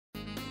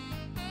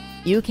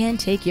You can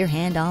take your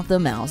hand off the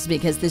mouse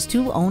because this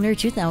two-owner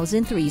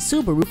 2003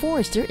 Subaru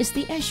Forester is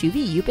the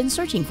SUV you've been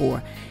searching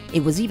for.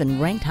 It was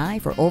even ranked high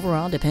for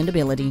overall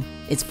dependability.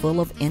 It's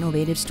full of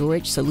innovative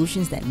storage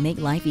solutions that make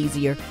life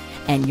easier,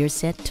 and you're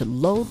set to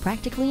load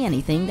practically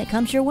anything that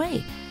comes your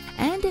way.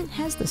 And it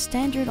has the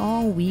standard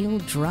all-wheel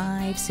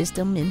drive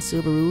system in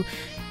Subaru,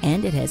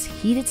 and it has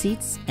heated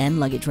seats and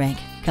luggage rack.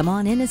 Come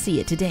on in and see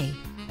it today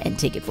and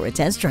take it for a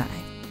test drive.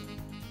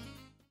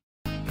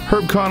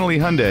 Connolly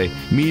Hyundai,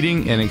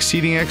 meeting and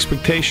exceeding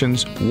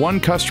expectations one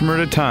customer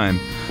at a time.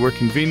 We're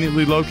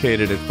conveniently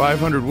located at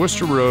 500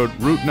 Worcester Road,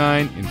 Route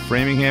 9 in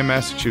Framingham,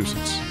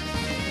 Massachusetts.